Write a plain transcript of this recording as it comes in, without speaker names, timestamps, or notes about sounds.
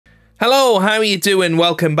Hello, how are you doing?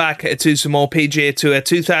 Welcome back to some more PGA Tour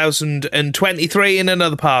 2023 in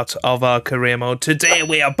another part of our career mode. Today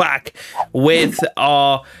we are back with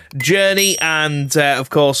our journey and, of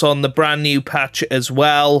course, on the brand new patch as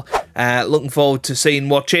well. Looking forward to seeing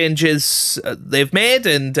what changes they've made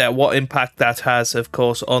and what impact that has, of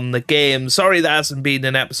course, on the game. Sorry there hasn't been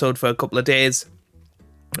an episode for a couple of days.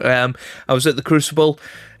 I was at the Crucible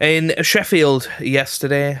in Sheffield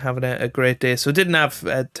yesterday, having a great day, so didn't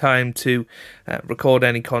have time to record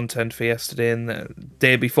any content for yesterday. And the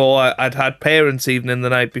day before, I'd had parents' evening the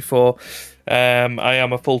night before. I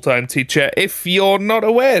am a full-time teacher, if you're not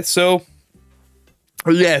aware, so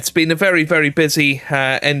yeah, it's been a very, very busy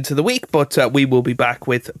end to the week, but we will be back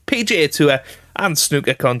with PGA Tour and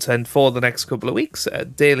snooker content for the next couple of weeks.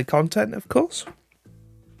 Daily content, of course.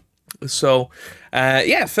 So,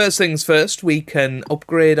 yeah, first things first, we can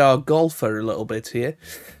upgrade our golfer a little bit here.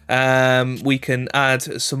 We can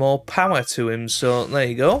add some more power to him, so there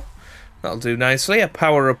you go. That'll do nicely. A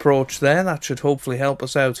power approach there. That should hopefully help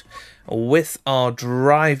us out with our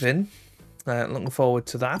driving. Looking forward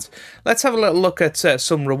to that. Let's have a little look at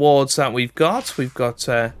some rewards that we've got. We've got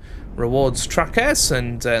rewards trackers,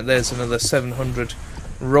 and there's another 700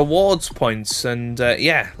 rewards points. And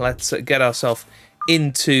yeah, let's get ourselves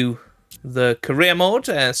into the career mode.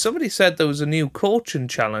 Somebody said there was a new coaching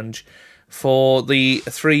challenge for the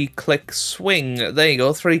 3-click swing. There you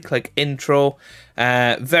go, 3-click intro.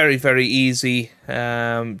 Very, very easy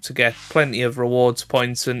to get plenty of rewards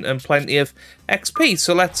points and plenty of XP.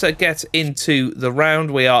 So let's get into the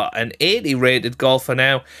round. We are an 80 rated golfer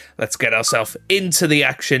now. Let's get ourselves into the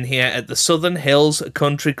action here at the Southern Hills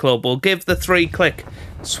Country Club. We'll give the 3-click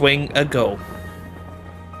swing a go.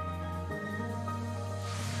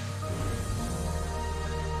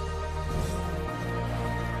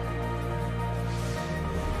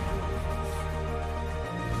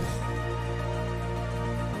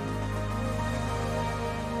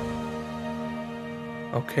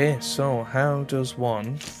 Okay, so how does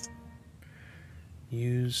one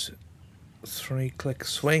use 3-click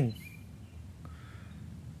swing?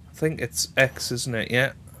 I think it's X, isn't it?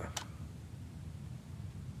 Yeah.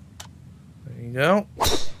 There you go.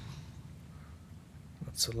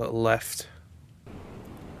 That's a little left.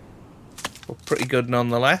 But pretty good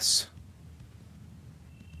nonetheless.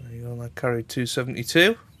 There you go, that carried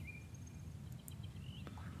 272.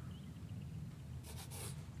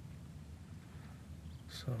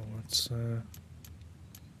 So let's I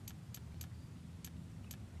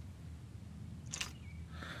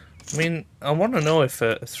mean, I want to know if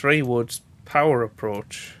a 3-wood power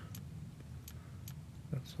approach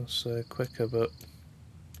that's quicker, but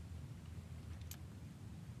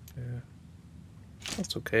yeah,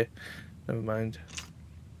 that's okay. Never mind.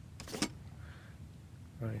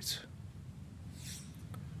 Right.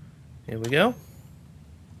 Here we go.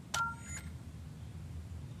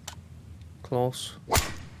 Close.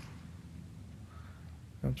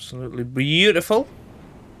 Absolutely beautiful.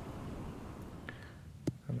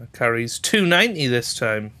 And that carries 290 this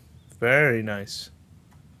time. Very nice.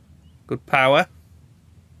 Good power.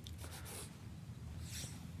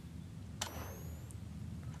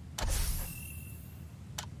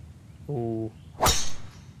 Ooh.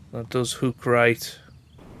 That does hook right.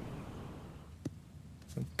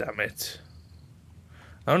 Damn it.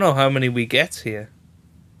 I don't know how many we get here.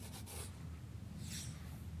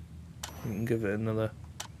 We can give it another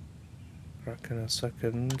crack in a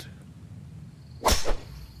second.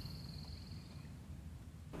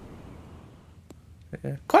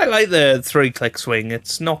 Yeah, quite like the 3-click swing.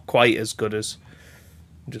 It's not quite as good as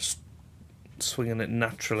just swinging it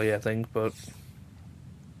naturally, I think, but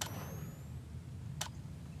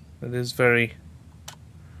it is very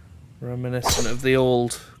reminiscent of the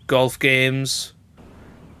old golf games.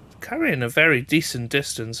 Carrying a very decent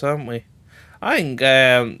distance, aren't we? I think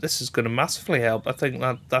this is going to massively help. I think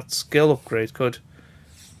that skill upgrade could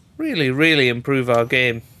really, really improve our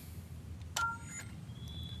game.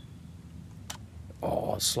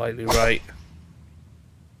 Oh, slightly right.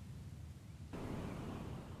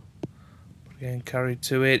 Again, carried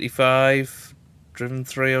 285, driven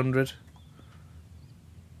 300.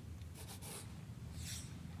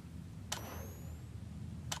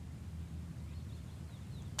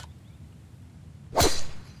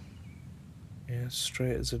 Yeah,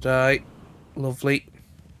 straight as a die. Lovely.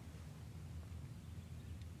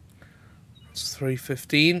 That's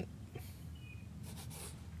 315.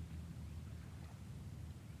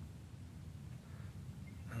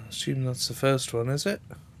 I assume that's the first one, is it?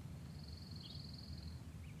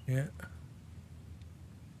 Yeah.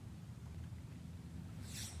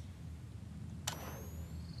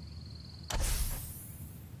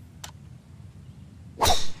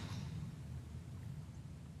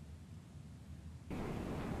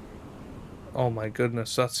 Oh my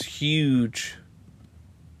goodness, that's huge.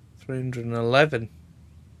 311.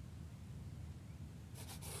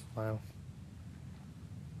 Wow.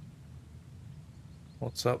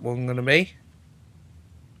 What's that one going to be?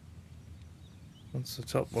 What's the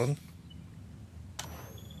top one?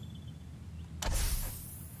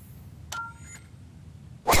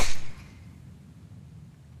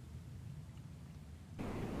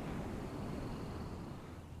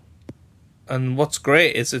 And what's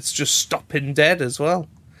great is it's just stopping dead as well.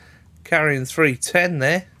 Carrying 310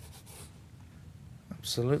 there.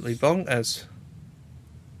 Absolutely bonkers.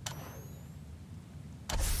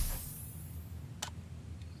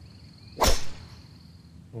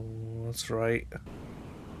 Oh, that's right.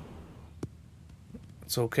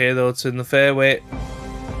 It's okay though, it's in the fairway.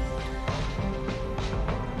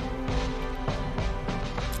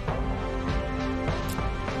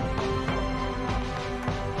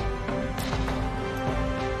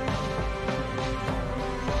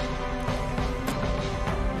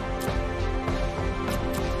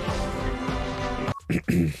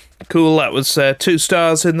 Cool, that was 2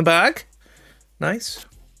 stars in the bag. Nice.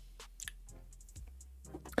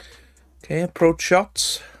 Okay, approach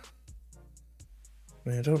shots.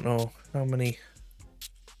 I don't know how many.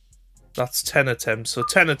 That's 10 attempts. So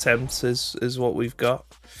 10 attempts is what we've got.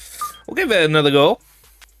 We'll give it another go.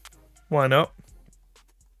 Why not?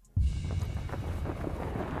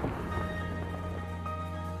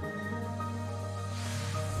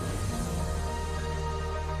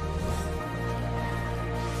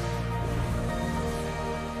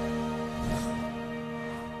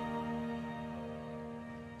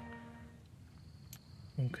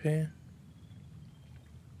 Okay.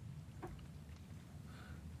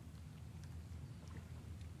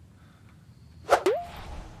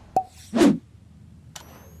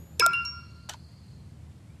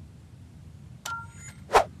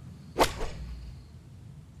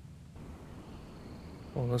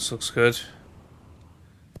 Oh, this looks good.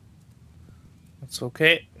 That's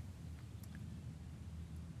okay.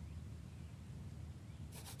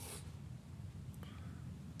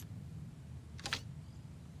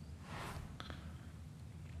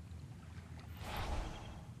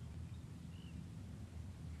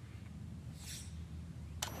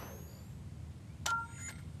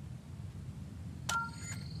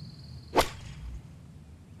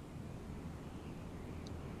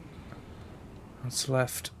 That's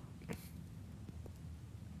left.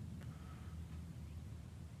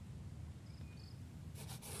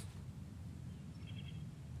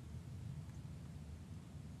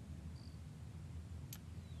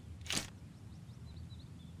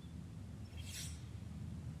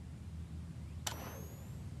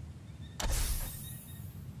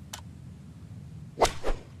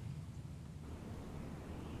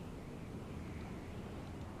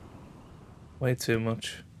 Way too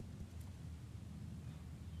much.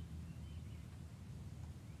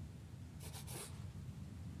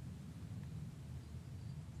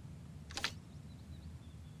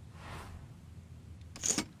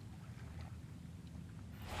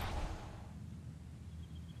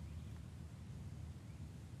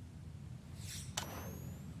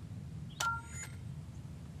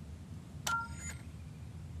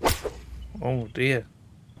 Oh dear.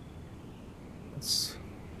 That's...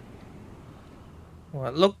 Well,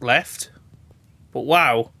 it looked left, but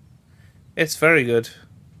wow, it's very good.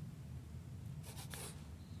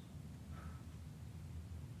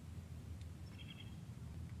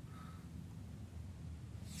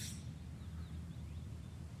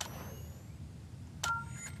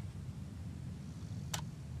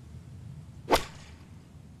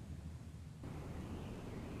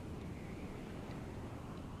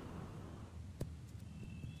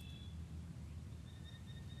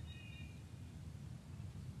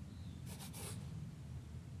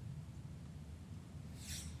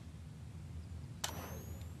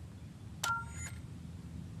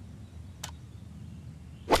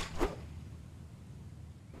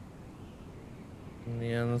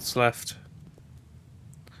 Yeah, that's left.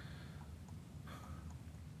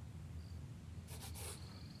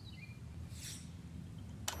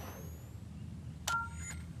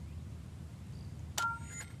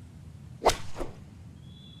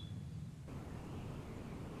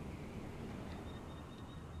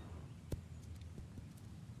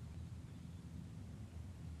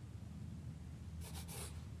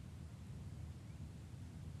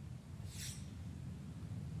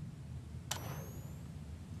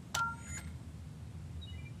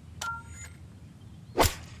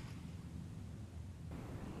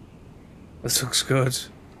 This looks good.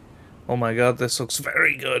 Oh my god, this looks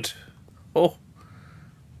very good. Oh.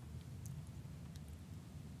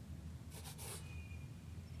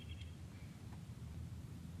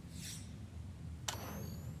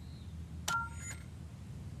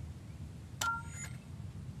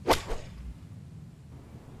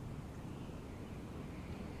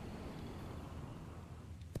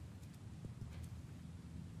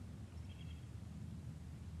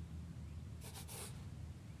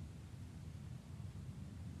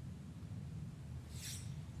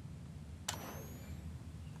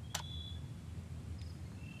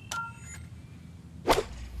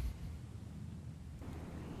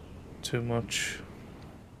 too much.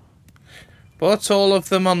 But all of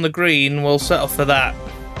them on the green, will settle for that.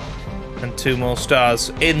 And 2 more stars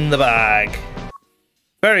in the bag.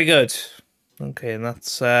 Very good. Okay, and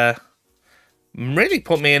that's really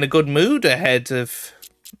put me in a good mood ahead of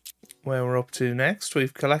where we're up to next.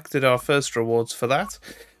 We've collected our first rewards for that.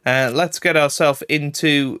 Let's get ourselves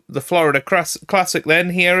into the Florida Classic then,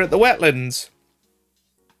 here at the Wetlands.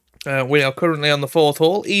 We are currently on the 4th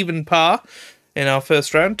hole, even par in our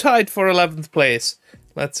first round, tied for 11th place.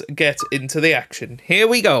 Let's get into the action. Here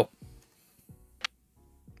we go.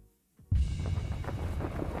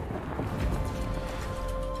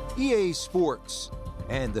 EA Sports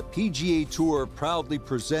and the PGA Tour proudly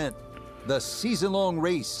present the season-long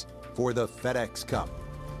race for the FedEx Cup.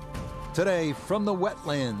 Today, from the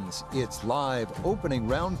Wetlands, it's live opening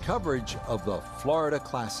round coverage of the Florida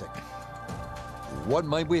Classic. What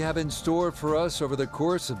might we have in store for us over the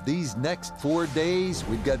course of these next 4 days?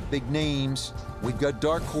 We've got big names, we've got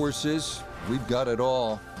dark horses, we've got it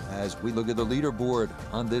all as we look at the leaderboard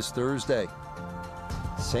on this Thursday.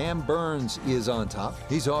 Sam Burns is on top.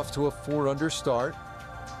 He's off to a 4-under start.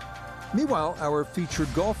 Meanwhile, our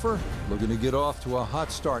featured golfer looking to get off to a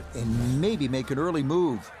hot start and maybe make an early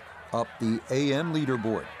move up the AM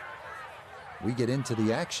leaderboard. We get into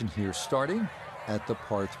the action here starting at the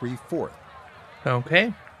par 3 4th.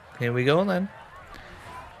 Okay, here we go then.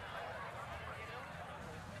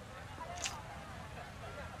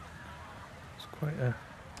 It's quite a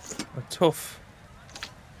tough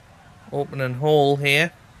opening hole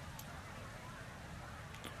here.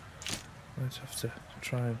 Might have to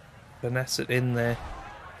try and finesse it in there.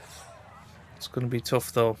 It's going to be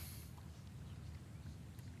tough though.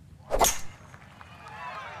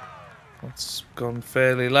 That's gone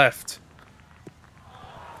fairly left.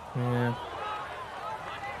 Yeah.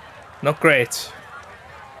 Not great.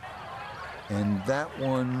 And that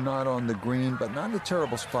one not on the green, but not in a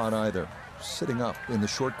terrible spot either. Sitting up in the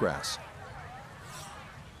short grass.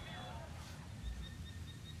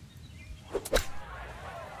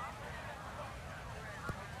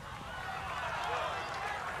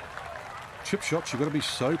 Chip shots, you've got to be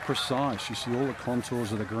so precise. You see all the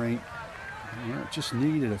contours of the green. Yeah, just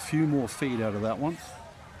needed a few more feet out of that one.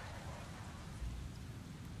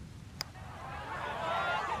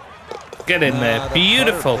 Get in there.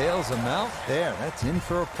 Beautiful. Bails him out there. That's in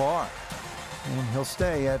for a par. And he'll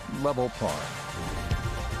stay at level par.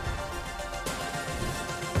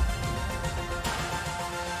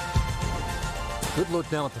 Good look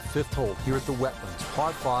now at the 5th hole here at the Wetlands.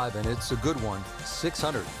 Par 5, and it's a good one.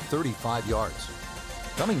 635 yards.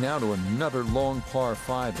 Coming now to another long par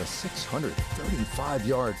 5, the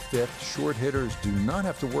 635-yard 5th. Short hitters do not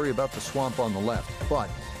have to worry about the swamp on the left, but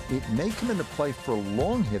it may come into play for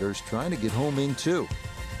long hitters trying to get home in too.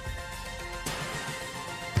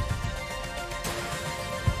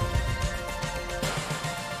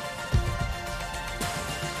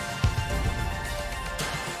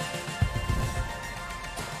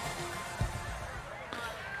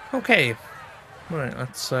 Okay, right,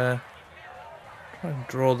 let's try and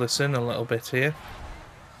draw this in a little bit here.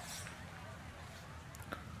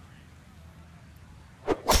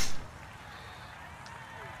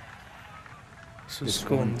 This is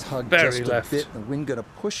going very left. The wind going to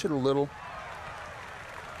push it a little.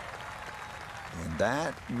 And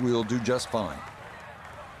that will do just fine.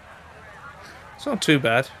 It's not too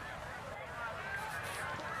bad.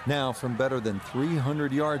 Now, from better than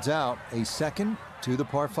 300 yards out, a second to the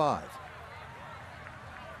par 5.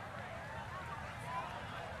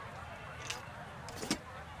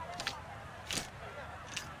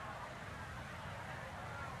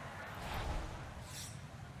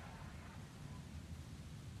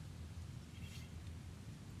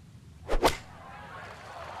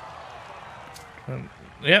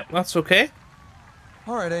 Yep, that's okay.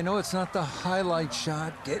 All right, I know it's not the highlight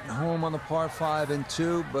shot, getting home on the par 5 and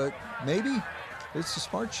 2, but maybe it's a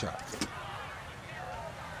smart shot.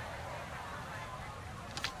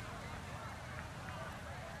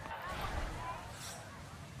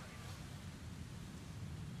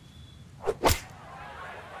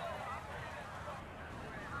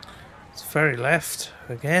 It's very left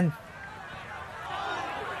again.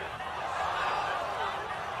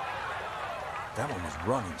 That one was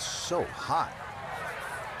running so hot.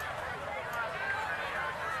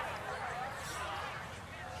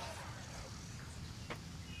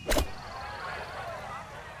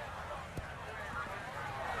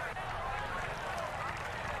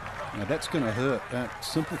 Now that's going to hurt. That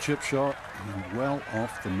simple chip shot and well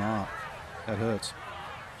off the mark. That hurts.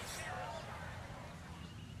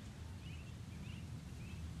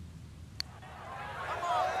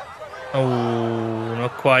 Oh,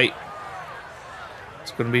 not quite.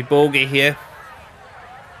 Going to be bogey here.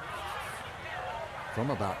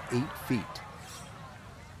 From about 8 feet.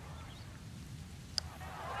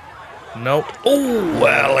 Nope. Oh,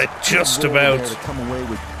 well, it just about to come away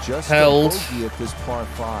with just held. A bogey at this par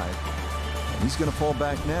 5. And he's going to fall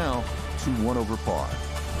back now to 1 over par.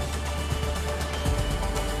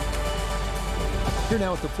 Here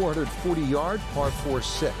now at the 440-yard par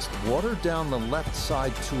 4-6. Water down the left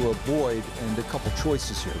side to avoid, and a couple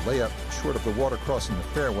choices here. Layup short of the water crossing the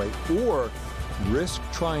fairway, or risk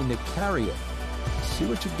trying to carry it. See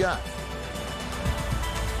what you got.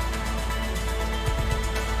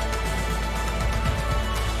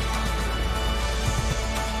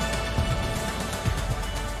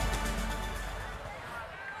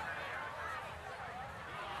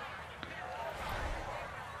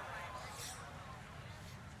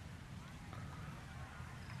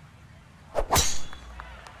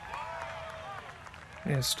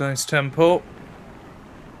 Yes, nice tempo.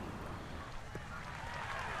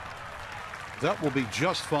 That will be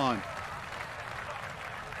just fine.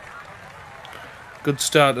 Good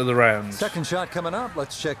start of the round. Second shot coming up.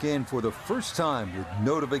 Let's check in for the first time with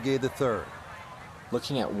Notavigay the third.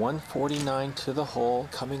 Looking at 149 to the hole,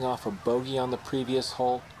 coming off a bogey on the previous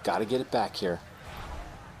hole. Got to get it back here.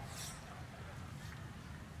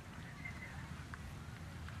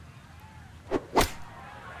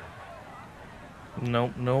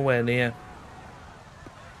 Nope, nowhere near.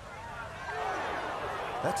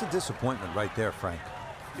 That's a disappointment right there, Frank.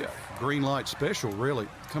 Yeah, green light special, really.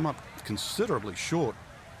 Come up considerably short.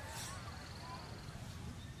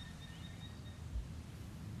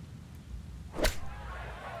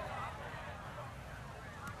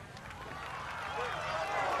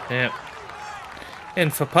 Yeah.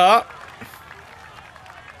 In for par.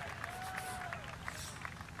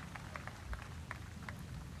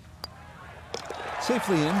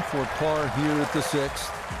 Safely in for par here at the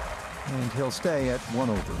 6th, and he'll stay at 1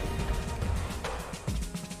 over.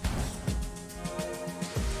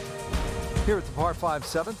 Here at the par 5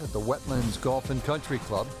 7th at the Wetlands Golf and Country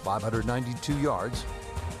Club, 592 yards.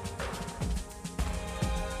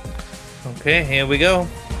 Okay, here we go.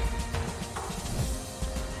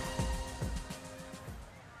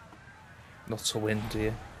 Lots of wind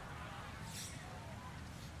here.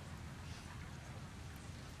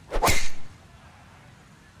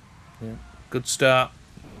 Yeah, good start.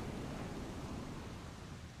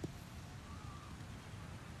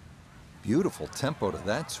 Beautiful tempo to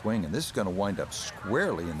that swing, and this is going to wind up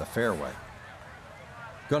squarely in the fairway.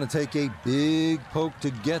 Going to take a big poke to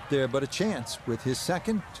get there, but a chance with his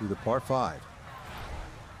second to the par 5.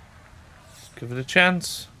 Give it a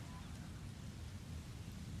chance.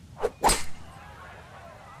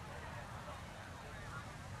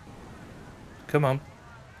 Come on.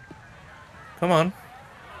 Come on.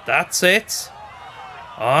 That's it.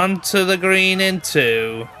 Onto the green in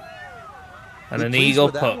 2. And an eagle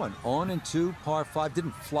putt. On and 2, par 5.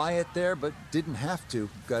 Didn't fly it there, but didn't have to.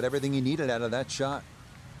 Got everything he needed out of that shot.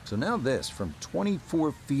 So now this, from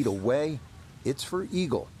 24 feet away, it's for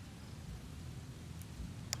eagle.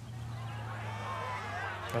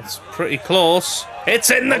 That's pretty close. It's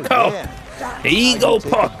in the cup. Yeah. Eagle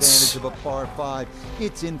Advantage putts. of a par 5.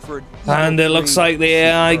 It's in for an And it looks eagle like the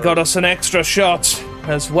AI got us an extra shot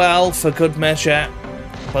as well for good measure.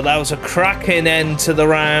 But that was a cracking end to the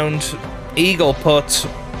round. Eagle putt.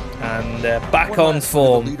 And back on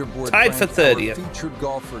form. Tied for 30th. Featured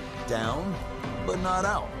golfer down, but not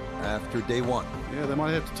out after day 1. Yeah, they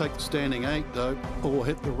might have to take the standing 8, though, or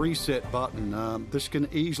hit the reset button. This can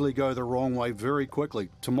easily go the wrong way very quickly.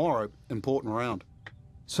 Tomorrow, important round.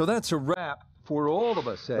 So that's a wrap for all of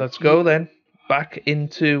us. Let's go then. Back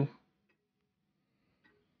into...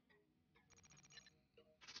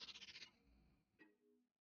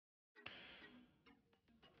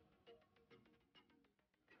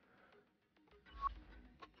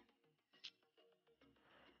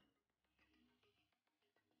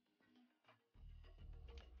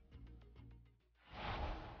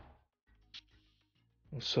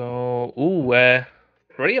 So,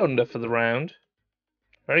 3 under for the round.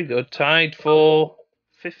 Very good. Tied for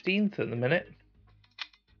 15th at the minute.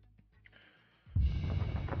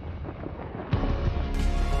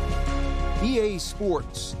 EA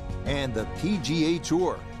Sports and the PGA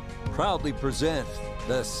Tour proudly present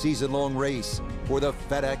the season-long race for the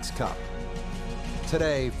FedEx Cup.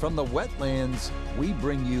 Today, from the Wetlands, we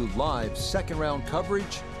bring you live second-round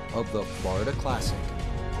coverage of the Florida Classic.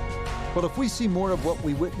 But if we see more of what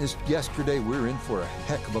we witnessed yesterday, we're in for a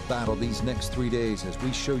heck of a battle these next 3 days as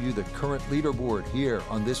we show you the current leaderboard here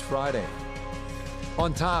on this Friday.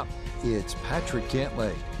 On top, it's Patrick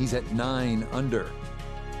Cantlay. He's at 9 under.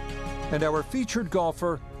 And our featured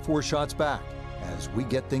golfer 4 shots back as we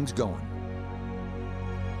get things going.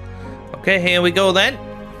 Okay, here we go then.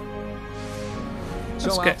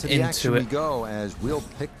 Let's So get out to the into action we it. go as we'll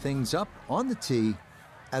pick things up on the tee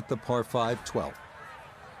at the par 5 12.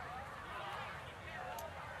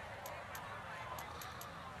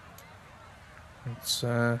 Let's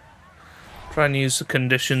try and use the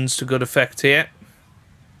conditions to good effect here.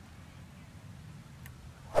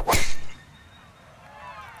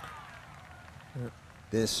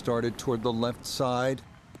 This started toward the left side.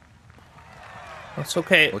 That's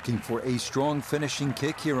okay. Looking for a strong finishing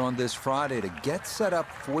kick here on this Friday to get set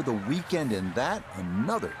up for the weekend, and that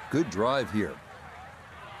another good drive here.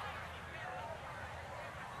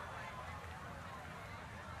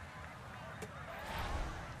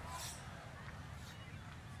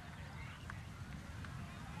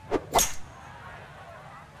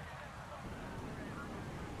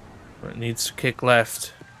 It needs to kick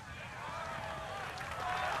left.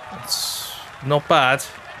 It's not bad.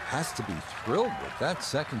 Has to be thrilled with that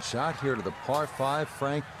second shot here to the par 5,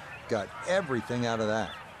 Frank. Got everything out of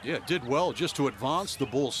that. Yeah, did well just to advance the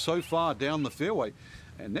ball so far down the fairway.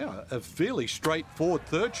 And now a fairly straightforward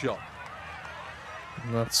third shot.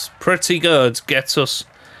 That's pretty good. Gets us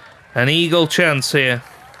an eagle chance here.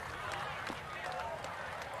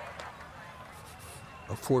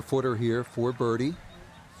 A 4-footer here for birdie.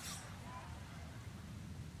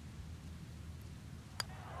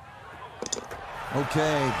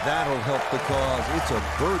 Okay, that'll help the cause. It's a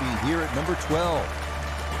birdie here at number 12.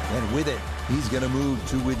 And with it, he's going to move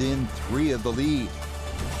to within 3 of the lead.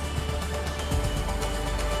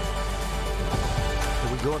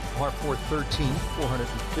 Here we go at par 4 13,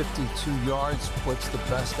 452 yards. What's the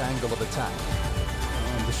best angle of attack?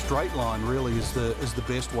 And the straight line really is the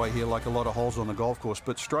best way here, like a lot of holes on the golf course.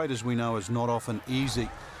 But straight, as we know, is not often easy.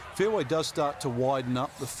 Fairway does start to widen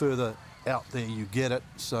up the further out there you get it.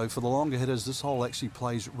 So for the longer hitters, this hole actually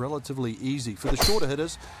plays relatively easy. For the shorter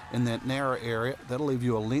hitters in that narrow area, that'll leave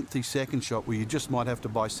you a lengthy second shot where you just might have to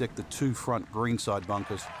bisect the 2 front greenside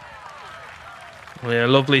bunkers. Yeah,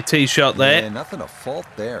 lovely tee shot there. Yeah, nothing to fault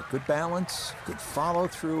there. Good balance, good follow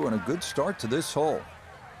through, and a good start to this hole.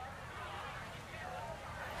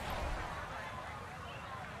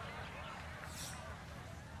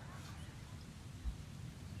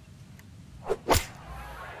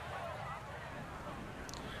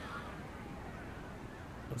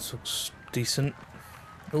 This looks decent.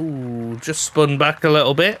 Ooh, just spun back a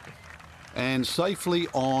little bit. And safely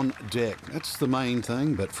on deck. That's the main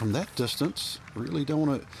thing, but from that distance, really don't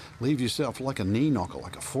want to leave yourself like a knee knocker,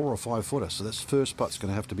 like a 4 or 5 footer. So this first putt's going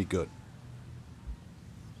to have to be good.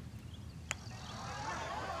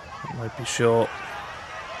 It might be short.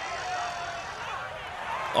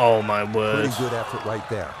 Oh my word. Pretty good effort right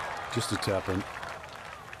there. Just a tap in.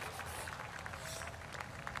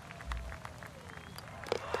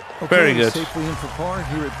 Okay, Very good. Safely in for par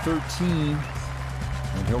here at 13.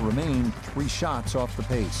 And he'll remain 3 shots off the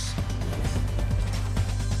pace.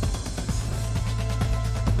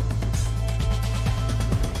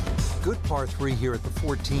 Good par 3 here at the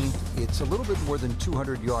 14th. It's a little bit more than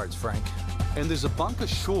 200 yards, Frank. And there's a bunker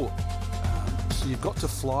short. So you've got to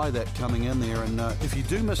fly that coming in there. And if you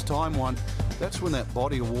do miss time one, that's when that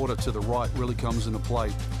body of water to the right really comes into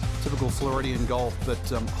play. Typical Floridian golf, but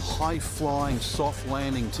high-flying,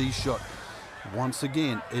 soft-landing tee shot, once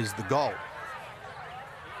again, is the goal.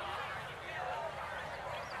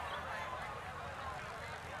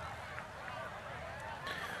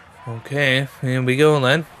 Okay, here we go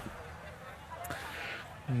then.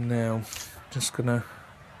 Now, just gonna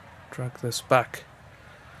drag this back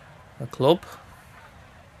a club.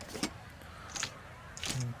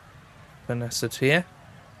 Finesse it here.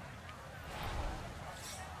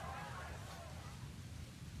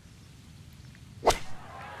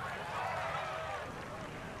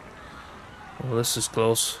 Well, this is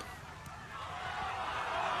close.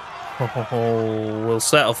 Oh, we'll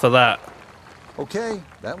settle for that. Okay,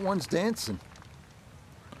 that one's dancing.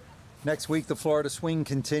 Next week, the Florida swing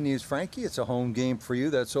continues. Frankie, it's a home game for you.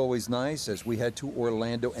 That's always nice as we head to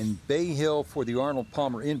Orlando and Bay Hill for the Arnold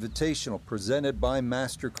Palmer Invitational presented by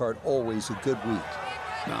MasterCard. Always a good week.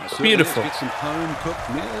 No, Beautiful. Get some home-cooked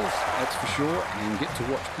meals, that's for sure, and get to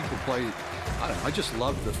watch people play. I don't know, I just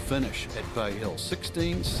love the finish at Bay Hill.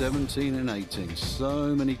 16, 17, and 18.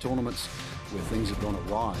 So many tournaments where things have gone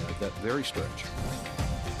awry at that very stretch.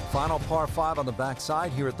 Final par 5 on the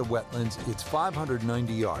backside here at the Wetlands. It's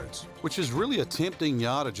 590 yards. Which is really a tempting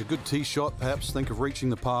yardage. A good tee shot, perhaps think of reaching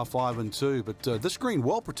the par 5 and 2. But this green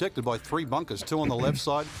well protected by 3 bunkers, 2 on the left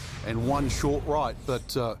side and 1 short right.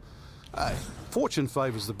 But hey, fortune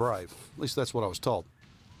favors the brave. At least that's what I was told.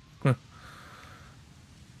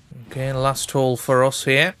 Okay, last hole for us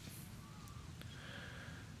here.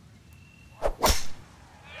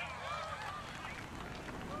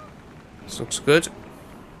 This looks good.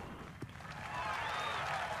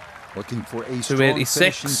 Looking for a strong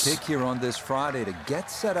 286. finishing kick here on this Friday to get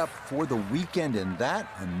set up for the weekend, and that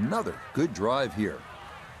another good drive here.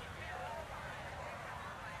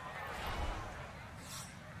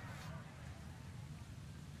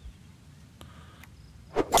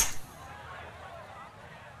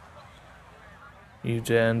 You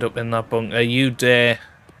dare end up in that bunker. You dare.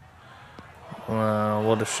 Wow,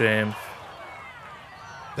 what a shame.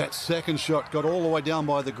 That second shot got all the way down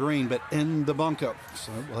by the green, but in the bunker.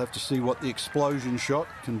 So we'll have to see what the explosion shot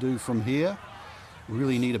can do from here.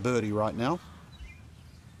 Really need a birdie right now.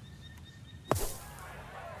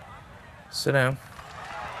 Sit down.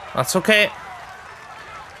 That's okay.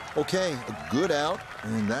 Okay, a good out,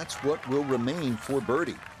 and that's what will remain for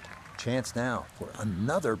birdie. Chance now for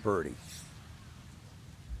another birdie.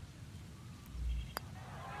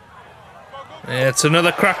 It's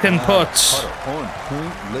another cracking putt. Putter on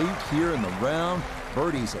point late here in the round.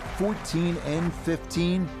 Birdies at 14 and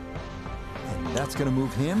 15. And that's going to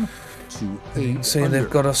move him to 8 You can see under. they've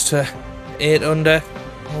got us to 8 under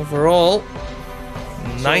overall.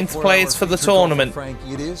 Ninth So place for the tournament. Frank,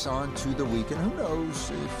 it is on to the weekend. Who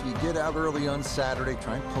knows? If you get out early on Saturday,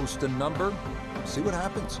 try and post a number. See what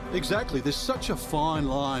happens. Exactly. There's such a fine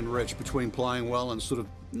line, Rich, between playing well and sort of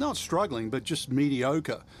not struggling, but just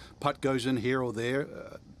mediocre. Putt goes in here or there.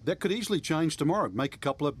 That could easily change tomorrow. Make a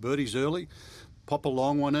couple of birdies early, pop a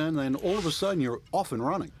long one in, and all of a sudden you're off and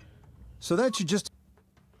running. So that should just...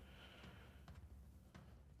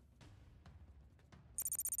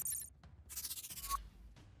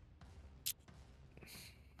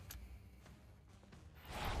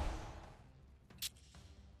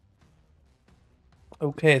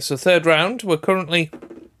 Okay, so third round. We're currently,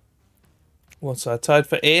 what's that, tied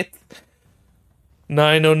for 8th.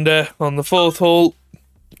 9 under on the 4th hole.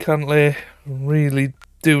 Cantley really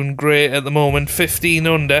doing great at the moment. 15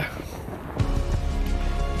 under.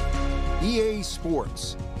 EA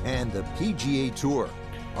Sports and the PGA Tour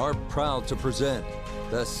are proud to present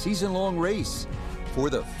the season-long race for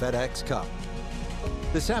the FedEx Cup.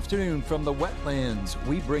 This afternoon from the Wetlands,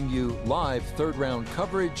 we bring you live third-round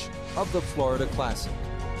coverage of the Florida Classic.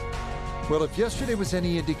 Well, if yesterday was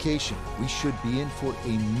any indication, we should be in for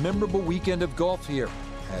a memorable weekend of golf here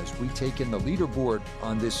as we take in the leaderboard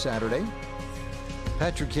on this Saturday.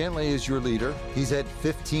 Patrick Cantlay is your leader. He's at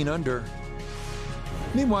 15 under.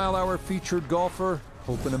 Meanwhile, our featured golfer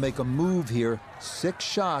hoping to make a move here, 6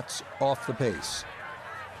 shots off the pace.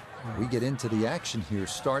 We get into the action here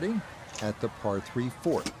starting at the par 3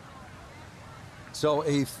 fourth. So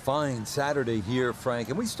a fine Saturday here, Frank,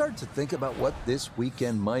 and we start to think about what this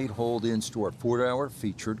weekend might hold in store for our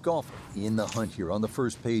featured golfer in the hunt here on the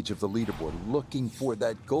first page of the leaderboard, looking for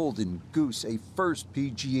that golden goose, a first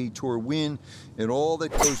PGA Tour win, and all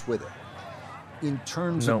that goes with it. In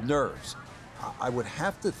terms of nerves, I would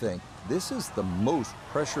have to think this is the most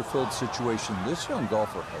pressure-filled situation this young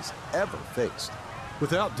golfer has ever faced.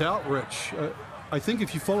 Without doubt, Rich. I think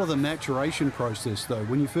if you follow the maturation process, though,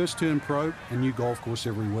 when you first turn pro, a new golf course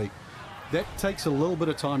every week, that takes a little bit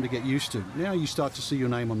of time to get used to. Now you start to see your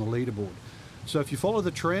name on the leaderboard. So if you follow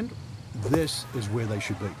the trend, this is where they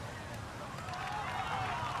should be.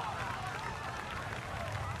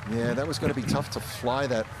 Yeah, that was going to be tough to fly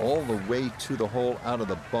that all the way to the hole out of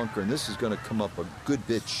the bunker, and this is going to come up a good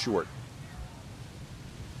bit short.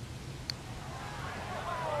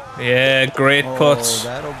 Yeah, great putt. Oh,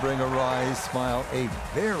 that'll bring a wry smile. A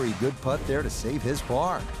very good putt there to save his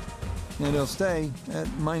par. And he'll stay at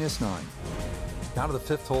 -9. Down to the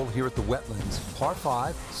 5th hole here at the Wetlands. Par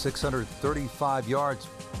 5, 635 yards.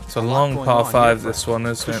 It's a long par 5, this one,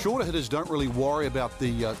 isn't The it? shorter hitters don't really worry about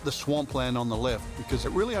the swampland on the left because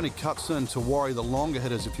it really only cuts in to worry the longer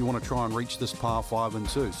hitters if you want to try and reach this par 5 and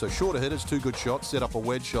 2. So shorter hitters, 2 good shots, set up a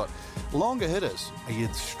wedge shot. Longer hitters, are you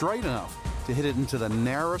straight enough to hit it into the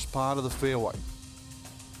narrowest part of the fairway?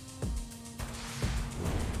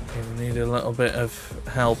 Okay, we need a little bit of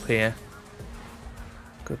help here.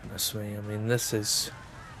 Goodness me, I mean, this is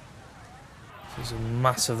a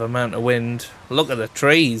massive amount of wind. Look at the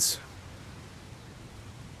trees.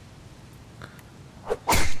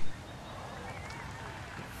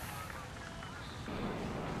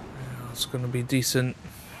 It's going to be decent.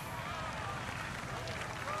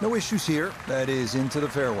 No issues here. That is into the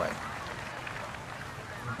fairway.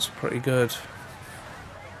 It's pretty good.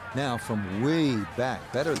 Now from way back,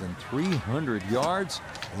 better than 300 yards,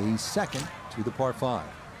 a second to the par 5.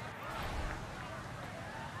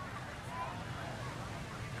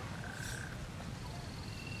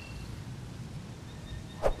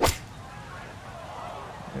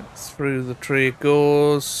 It's through the tree it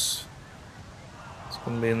goes. It's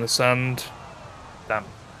going to be in the sand. Damn.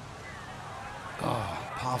 Oh,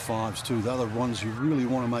 par fives too. The other ones you really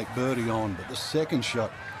want to make birdie on, but the second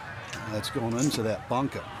shot that's gone into that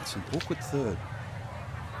bunker. It's an awkward third.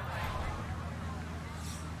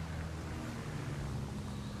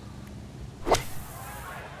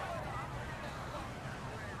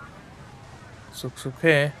 This looks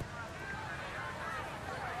okay.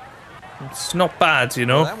 It's not bad, you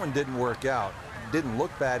know. Well, that one didn't work out. Didn't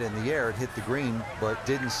look bad in the air. It hit the green, but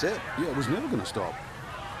didn't sit. Yeah, it was never going to stop.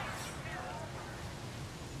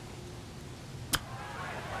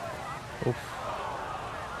 Oof.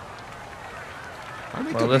 I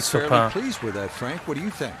think Well, they'll be that's for fairly par. pleased with that, Frank. What do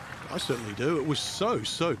you think? I certainly do. It was so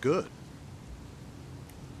good.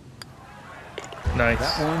 Nice.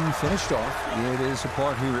 That one finished off. It is a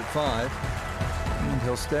par here at 5. And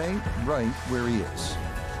he'll stay right where he is.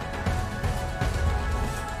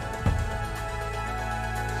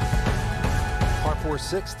 Par 4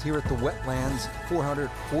 sixth here at the wetlands.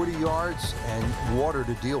 440 yards and water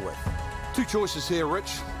to deal with. Two choices here,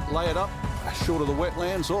 Rich. Lay it up short of the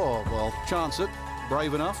wetlands, or, well, chance it.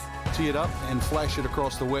 Brave enough, tee it up and flash it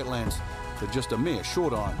across the wetlands for just a mere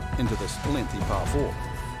short iron into this lengthy par 4.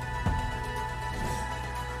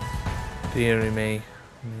 Deary me.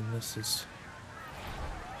 I mean, this is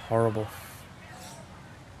horrible.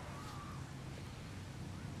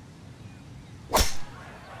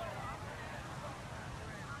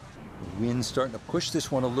 Wind starting to push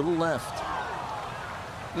this one a little left.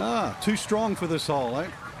 Ah, too strong for this hole, eh?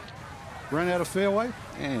 Ran out of fairway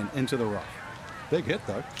and into the rough. Big hit,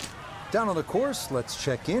 though. Down on the course, let's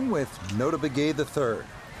check in with Nota Begay III.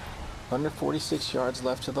 Under 46 yards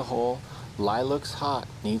left to the hole. Lie looks hot.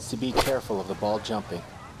 Needs to be careful of the ball jumping.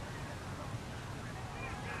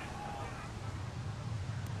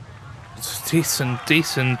 It's a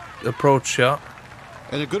decent approach shot.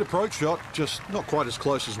 And a good approach shot, just not quite as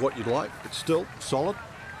close as what you'd like, but still solid.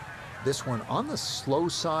 This one on the slow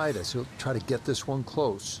side as he'll try to get this one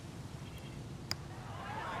close.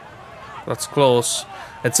 That's close.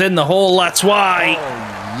 It's in the hole, that's why.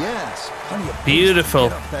 Oh, yes. Plenty of Beautiful.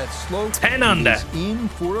 pace to get up that slope. 10 under. He's in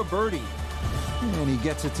for a birdie. And he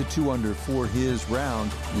gets it to 2 under for his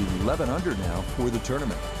round. 11 under now for the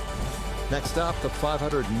tournament. Next up, the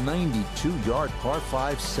 592-yard par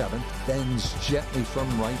 5 7th bends gently from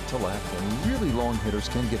right to left, and really long hitters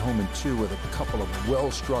can get home in 2 with a couple of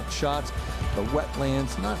well-struck shots. The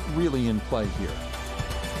wetlands not really in play here.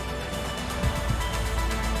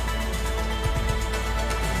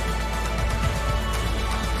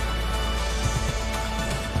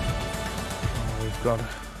 We've got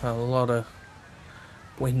a lot of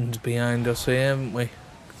wind behind us here, haven't we?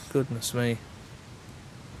 Goodness me.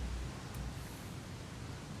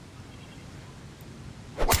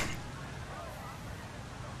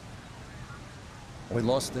 We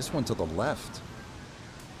lost this one to the left.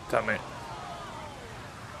 Damn it.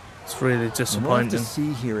 It's really And we'll have disappointing. to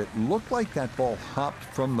see here. It looked like that ball hopped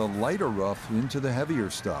from the lighter rough into the heavier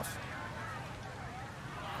stuff.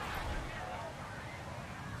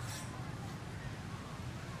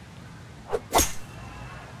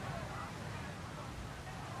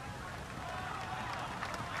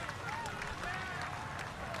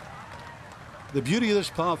 The beauty of this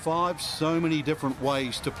par 5, so many different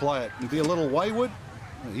ways to play it. It'll be a little wayward,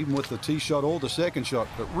 even with the tee shot or the second shot,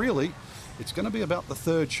 but really, it's going to be about the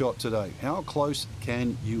third shot today. How close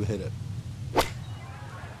can you hit it?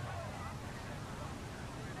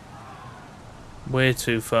 Way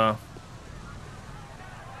too far.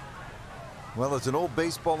 Well, as an old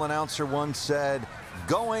baseball announcer once said,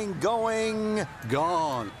 going, going,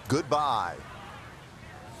 Gone. goodbye.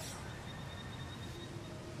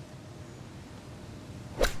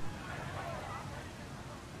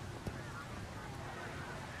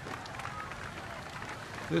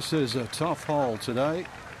 This is a tough hole today,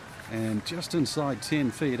 and just inside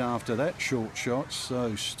 10 feet after that short shot,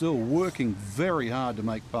 so still working very hard to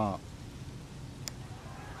make par.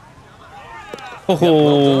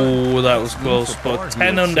 Oh, that was close, but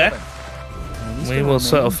 10 under. We will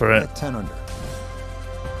settle for it. 10 under.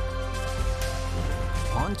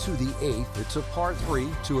 On to the 8th. It's a par 3,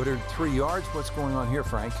 203 yards. What's going on here,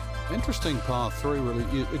 Frank? Interesting par 3,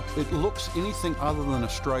 really. It looks anything other than a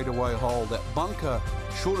straightaway hole. That bunker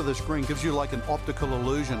short of this green gives you like an optical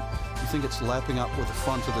illusion. You think it's lapping up with the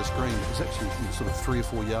front of this green. It's actually sort of 3 or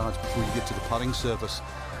 4 yards before you get to the putting surface.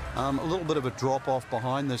 A little bit of a drop off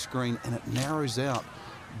behind this green, and it narrows out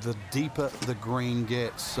the deeper the green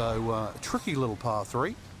gets. So tricky little par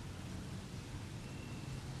 3.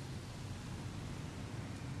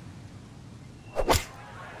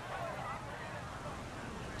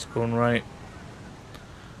 It's going right.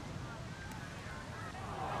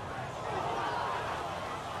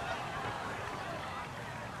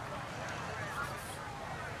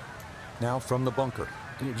 Now from the bunker.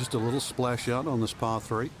 Yeah, just a little splash out on this par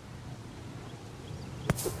 3.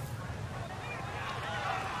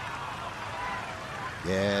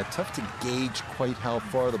 Yeah, tough to gauge quite how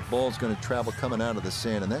far the ball's going to travel coming out of the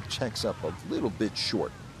sand, and that checks up a little bit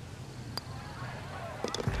short.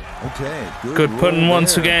 Okay, good putting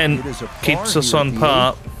once again. Keeps us on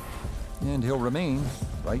par. And he'll remain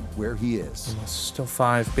right where he is. Still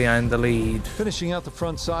 5 behind the lead. Finishing out the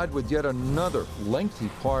front side with yet another lengthy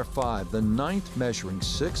par 5, the 9th measuring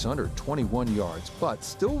 621 yards, but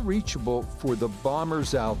still reachable for the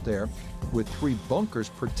bombers out there with 3 bunkers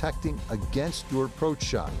protecting against your approach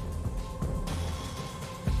shot.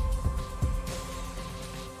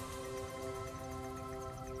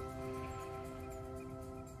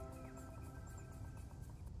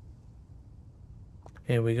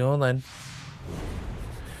 Here we go then.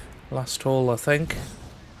 Last hole, I think.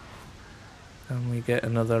 And we get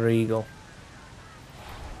another eagle.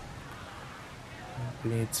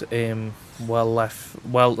 We need to aim well left,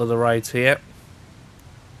 well to the right here.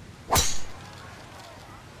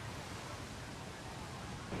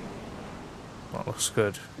 That looks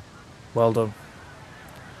good. Well done.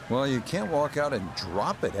 Well, you can't walk out and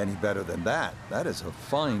drop it any better than that. That is a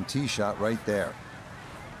fine tee shot right there.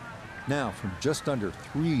 Now, from just under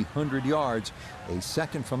 300 yards, a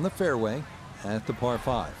second from the fairway at the par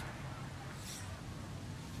 5.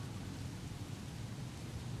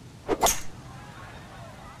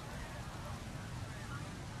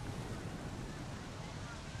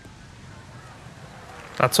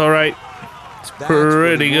 That's all right. It's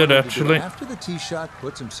pretty good, actually. After the tee shot,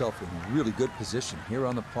 puts himself in really good position here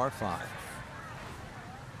on the par 5.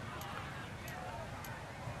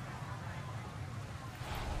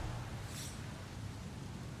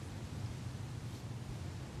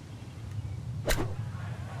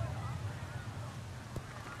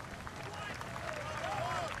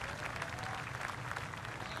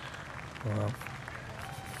 Wow.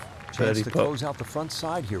 Chance to close out the front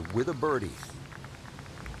side here with a birdie.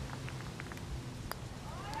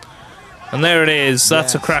 And there it is.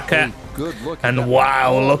 That's a cracker. Good look. And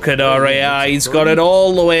wow, look at R&A. He's got it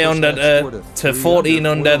all the way under to 14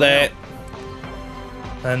 under there.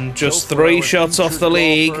 And just 3 shots off the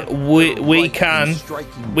league. We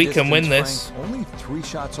can win this. Only 3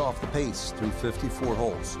 shots off the pace through 54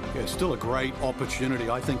 holes. Yeah, it's still a great opportunity,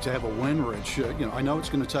 I think, to have a win, Rich. You know, I know it's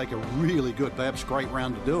going to take a really good, perhaps great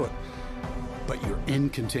round to do it, but you're in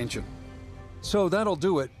contention. So that'll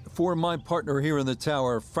do it for my partner here in the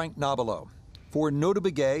tower, Frank Nobilo. For Nota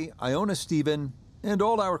Begay, Iona Stephen, and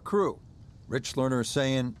all our crew, Rich Lerner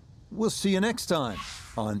saying, we'll see you next time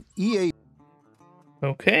on EA.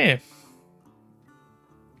 Okay.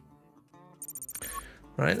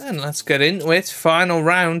 Right then, let's get into it. Final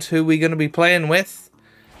round, who we going to be playing with?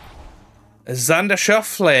 Xander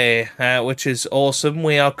Scheffler, which is awesome.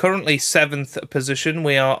 We are currently 7th position.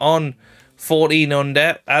 We are on 14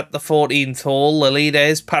 under at the 14th hole. The leader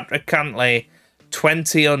is Patrick Cantlay,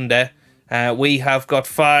 20 under. We have got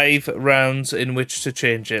 5 rounds in which to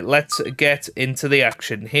change it. Let's get into the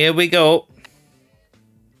action. Here we go.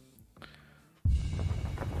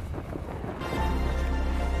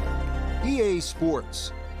 EA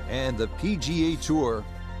Sports and the PGA Tour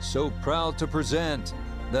so proud to present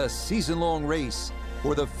the season-long race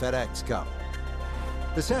for the FedEx Cup.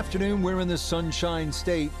 This afternoon, we're in the Sunshine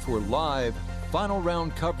State for live final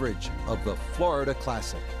round coverage of the Florida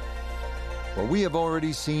Classic. Well, we have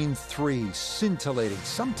already seen 3 scintillating,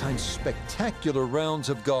 sometimes spectacular rounds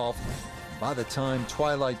of golf. By the time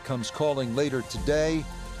twilight comes calling later today,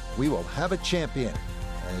 we will have a champion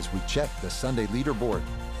as we check the Sunday leaderboard.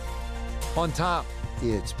 On top,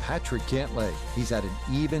 it's Patrick Cantlay. He's at an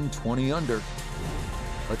even 20 under.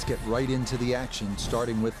 Let's get right into the action,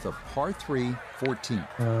 starting with the par 3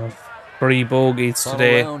 14th. 3 bogeys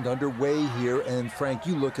today. Final round underway here, and Frank,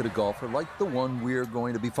 you look at a golfer like the one we're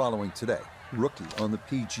going to be following today. Rookie on the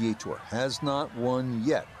PGA Tour, has not won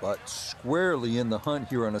yet, but squarely in the hunt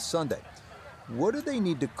here on a Sunday. What do they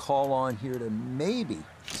need to call on here to maybe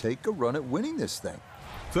take a run at winning this thing?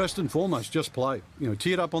 First and foremost, just play. You know,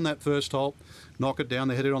 tee it up on that first hole, knock it down,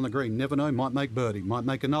 hit it on the green. Never know, might make birdie, might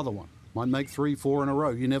make another one, might make 3, 4 in a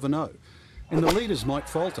row. You never know. And the leaders might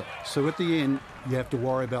falter. So at the end, you have to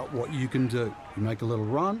worry about what you can do. You make a little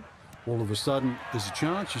run, all of a sudden there's a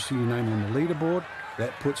chance, you see your name on the leaderboard.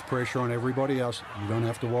 That puts pressure on everybody else. You don't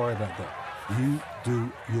have to worry about that. You do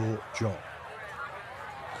your job.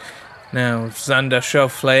 Now, Xander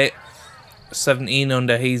Scheffler, 17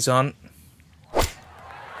 under, he's on.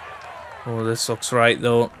 Oh, this looks right,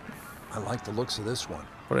 though. I like the looks of this one.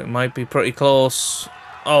 But it might be pretty close.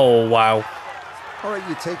 Oh, wow. All right,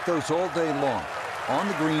 you take those all day long. On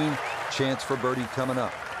the green, chance for birdie coming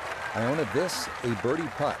up. Iona, this a birdie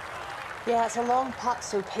putt. Yeah, it's a long putt,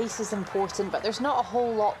 so pace is important, but there's not a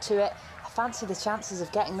whole lot to it. I fancy the chances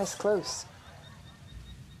of getting this close.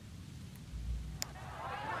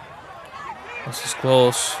 This is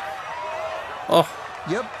close. Oh.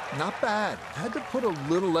 Yep, not bad. Had to put a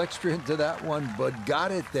little extra into that one, but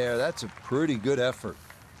got it there. That's a pretty good effort.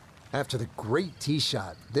 After the great tee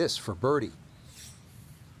shot, this for birdie.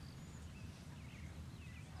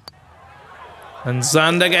 And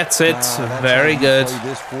Xander gets it. Very good.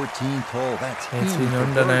 This 14th hole. That's 18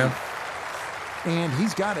 under now. And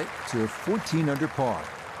he's got it to 14 under par.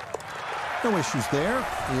 No issues there.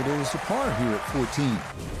 It is a par here at 14.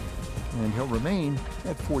 And he'll remain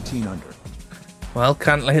at 14 under. Well,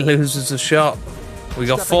 Cantley loses a shot. We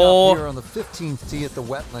got Stepping four up here on the 15th tee at the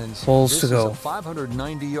Wetlands. holes to go. This is a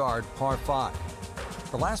 590-yard par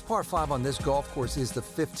 5. The last par 5 on this golf course is the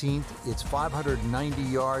 15th. It's 590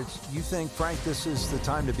 yards. You think, Frank, this is the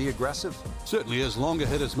time to be aggressive? Certainly is. Longer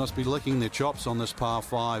hitters must be licking their chops on this par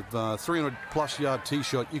 5. 300-plus yard tee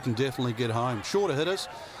shot, you can definitely get home. Shorter hitters,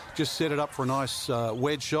 just set it up for a nice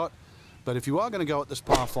wedge shot. But if you are going to go at this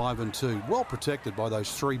par 5 and 2, well protected by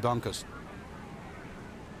those 3 bunkers.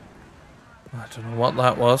 I don't know what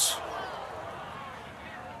that was.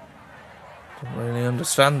 Don't really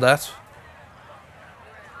understand that.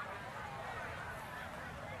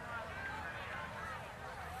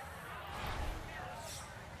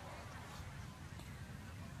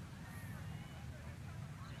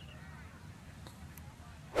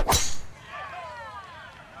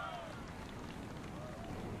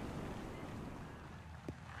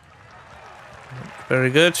 Very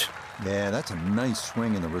good. Yeah, that's a nice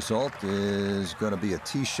swing, and the result is going to be a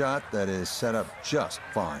tee shot that is set up just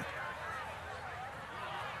fine.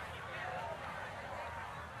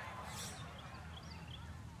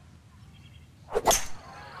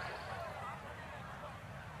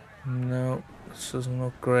 No, this doesn't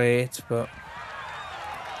look great, but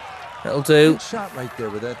it'll do. Good shot right there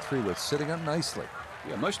with that 3-wood sitting up nicely.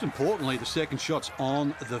 Yeah, most importantly, the second shot's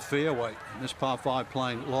on the fairway. And this par 5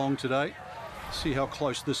 playing long today. See how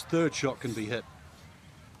close this third shot can be hit.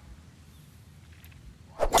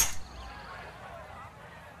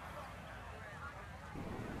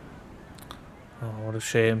 Oh, what a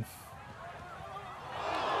shame.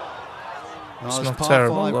 It's This not par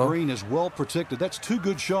terrible, 5 though. green is well protected. That's 2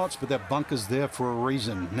 good shots, but that bunker's there for a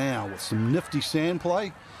reason. Now, with some nifty sand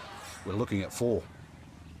play, we're looking at 4.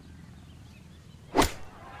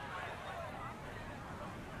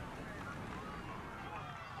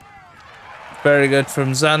 Very good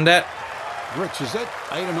from Xander. Rich, is that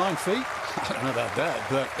 8 or 9 feet? I don't know about that,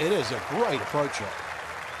 but it is a great approach shot.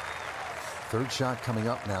 Third shot coming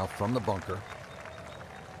up now from the bunker.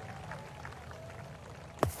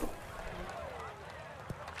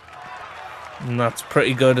 And that's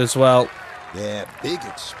pretty good as well. Yeah, big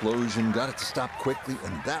explosion. Got it to stop quickly,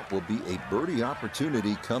 and that will be a birdie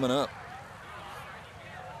opportunity coming up.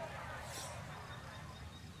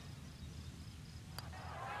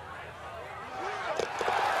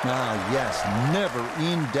 Ah, yes, never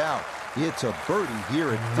in doubt. It's a birdie here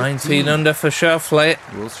at 15. 19 under for Scheffler.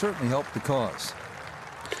 Will certainly help the cause.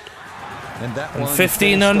 And that And one 15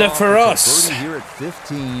 finished under off for with a us. birdie here at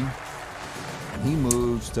 15. And he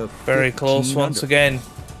moves to Very close 15 once under. again.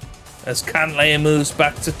 As Cantley moves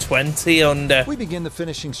back to 20 under. We begin the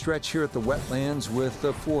finishing stretch here at the Wetlands with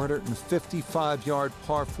the 455-yard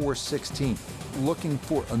par 4 16. Looking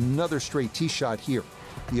for another straight tee shot here.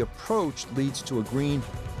 The approach leads to a green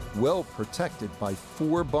well protected by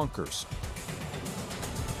 4 bunkers.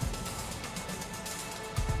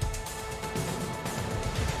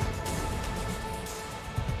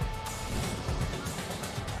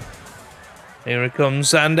 Here it comes,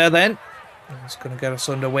 Xander then. He's going to get us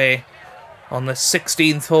underway on the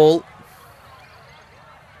 16th hole.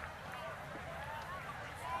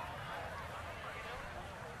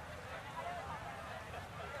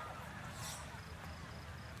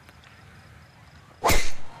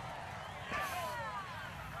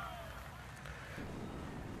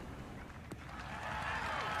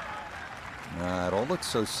 It all looks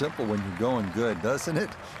so simple when you're going good, doesn't it?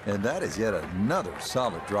 And that is yet another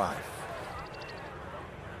solid drive.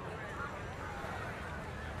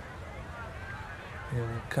 Yeah,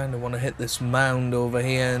 we kind of want to hit this mound over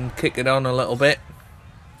here and kick it on a little bit.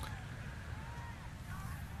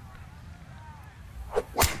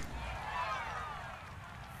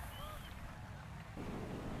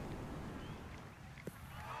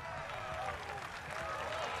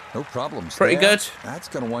 No problems. Pretty there. good. That's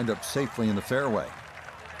going to wind up safely in the fairway.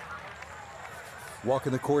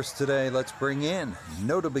 Walking the course today, let's bring in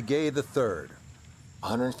Nota Begay the third.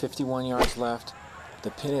 151 yards left.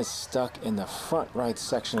 The pin is stuck in the front right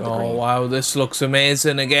section of the green. Oh, wow, this looks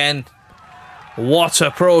amazing again. What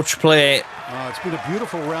approach play. It's been a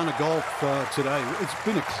beautiful round of golf today. It's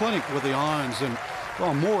been a clinic with the irons, and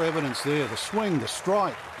well, more evidence there. The swing, the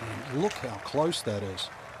strike, and look how close that is.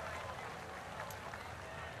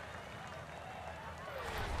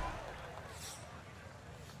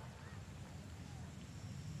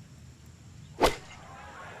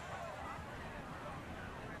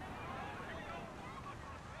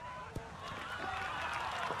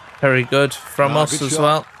 Very good from us Good as shot.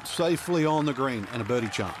 well. Safely on the green and a birdie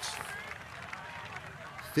chance.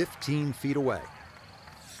 15 feet away.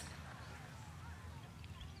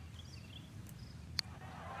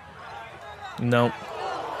 No.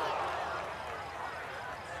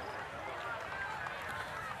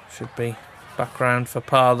 Should be background for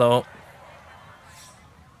par though.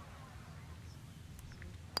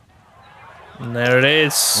 And there it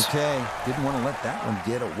is. Okay, didn't want to let that one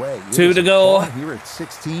get away. Two to go. Here at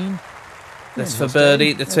 16. This And for he'll stay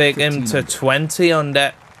birdie to at take him 15 to under. 20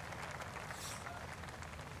 under.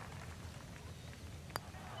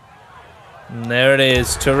 And there it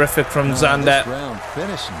is. Terrific from Now, Xander. This round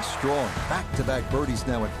finishing strong. Back-to-back birdies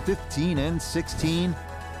now at 15 and 16.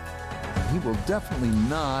 He will definitely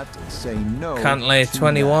not say no. Cantley to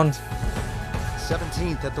 21. that.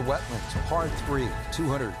 17th at the Wetlands, par 3,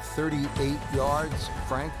 238 yards.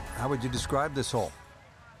 Frank, how would you describe this hole?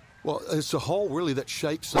 Well, it's a hole really that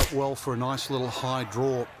shapes up well for a nice little high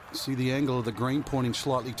draw. See the angle of the green pointing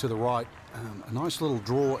slightly to the right. A nice little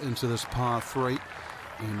draw into this par 3.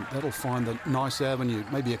 And that'll find the nice avenue.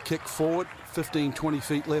 Maybe a kick forward, 15, 20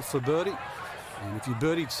 feet left for birdie. And if you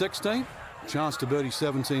birdied 16, chance to birdie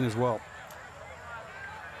 17 as well.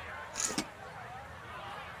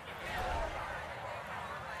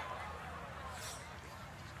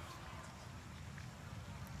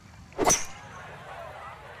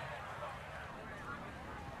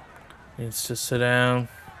 Needs to sit down.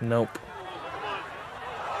 Nope.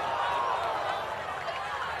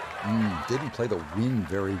 Didn't play the wind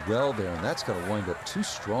very well there, and that's going to wind up too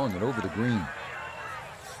strong and over the green.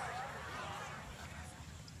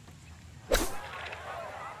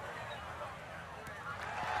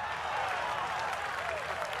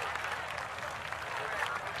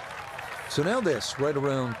 So now this, right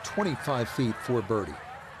around 25 feet for birdie.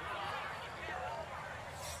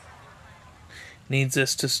 Needs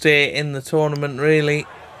us to stay in the tournament, really.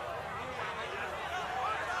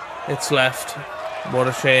 It's left. What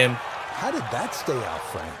a shame. How did that stay out,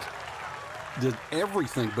 Frank? Did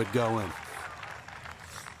everything but go in.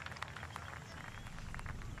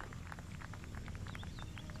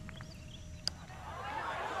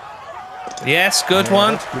 Yes, good Yeah,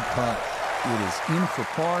 one. That's a good putt. It is in for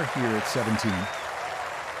par here at 17.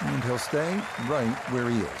 And he'll stay right where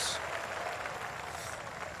he is.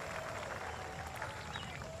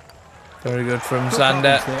 Very good from No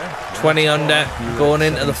Xander. problems there. 20 That's under. par here Going at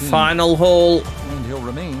into the 17. final hole. And he'll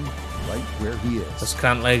remain right where he As is.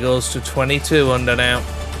 Cantley goes to 22 under now.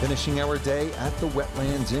 Finishing our day at the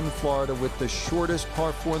Wetlands in Florida with the shortest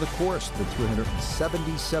par 4 of the course, the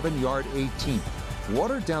 377-yard 18.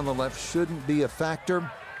 Water down the left shouldn't be a factor.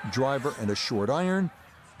 Driver and a short iron.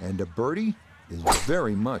 And a birdie is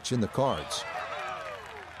very much in the cards.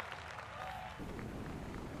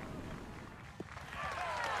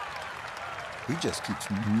 He just keeps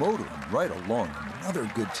motoring right along. Another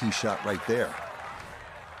good tee shot right there.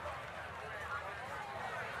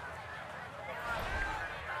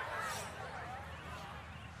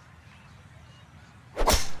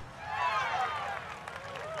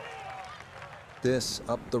 This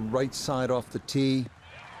up the right side off the tee.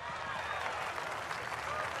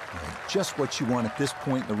 And just what you want at this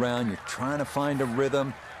point in the round. You're trying to find a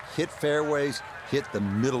rhythm, hit fairways, hit the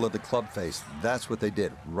middle of the club face. That's what they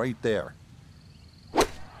did right there.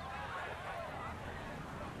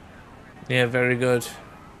 Yeah, very good.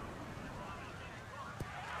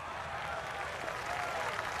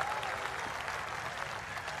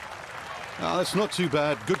 That's not too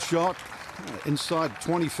bad. Good shot. Inside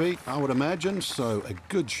 20 feet, I would imagine. So a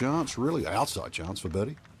good chance, really outside chance for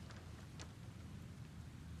birdie.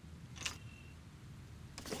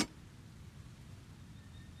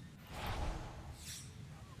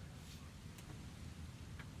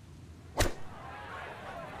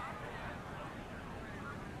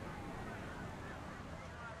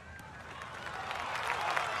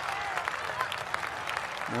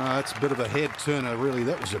 That's a bit of a head turner, really.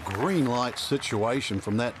 That was a green light situation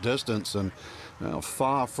from that distance, and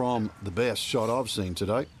far from the best shot I've seen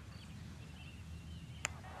today.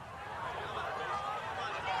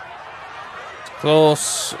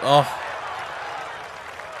 Close. Oh.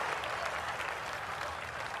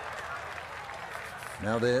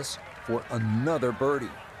 Now this for another birdie.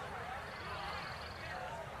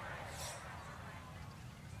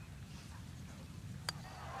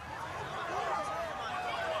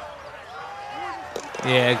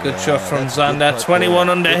 Yeah, good shot from Xander. 21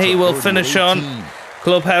 under, he will finish on.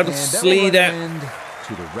 Clubhouse leader.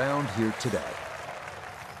 To the round here today.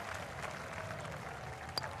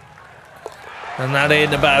 And that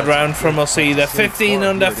ain't a bad round from us either. 15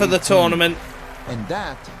 under for the tournament. And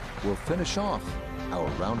that will finish off our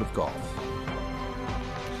round of golf.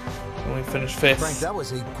 And we finished 5th. Frank, that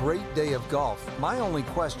was a great day of golf. My only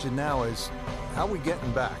question now is, how are we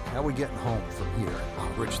getting back? How are we getting home from here? Oh,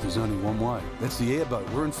 Rich, there's only one way. That's the airboat.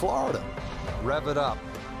 We're in Florida. Rev it up.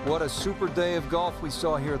 What a super day of golf we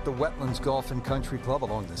saw here at the Wetlands Golf and Country Club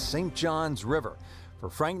along the St. Johns River. For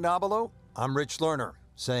Frank Nobilo, I'm Rich Lerner,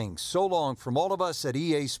 saying so long from all of us at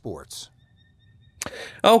EA Sports.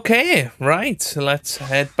 Okay, right. Let's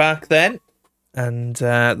head back then. And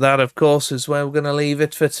that, of course, is where we're going to leave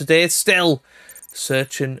it for today. Still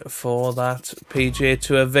searching for that PGA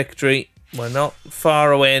Tour victory. We're not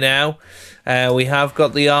far away now. We have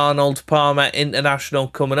got the Arnold Palmer International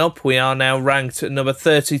coming up. We are now ranked number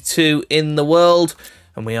 32 in the world.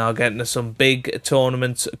 And we are getting to some big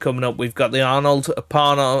tournaments coming up. We've got the Arnold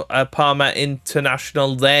Palmer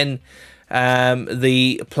International. Then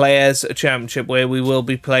the Players Championship, where we will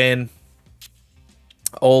be playing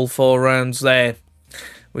all 4 rounds there.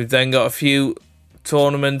 We've then got a few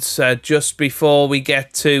tournaments just before we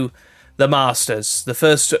get to the Masters, the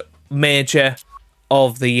first major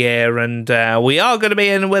of the year, and we are going to be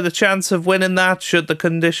in with a chance of winning that should the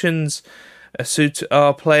conditions suit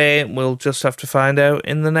our play. We'll just have to find out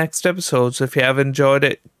in the next episode. So if you have enjoyed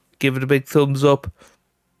it, give it a big thumbs up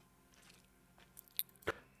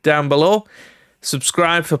down below.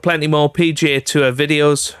 Subscribe for plenty more PGA Tour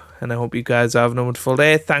videos. And I hope you guys have a wonderful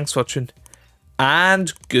day. Thanks for watching.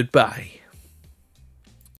 And goodbye.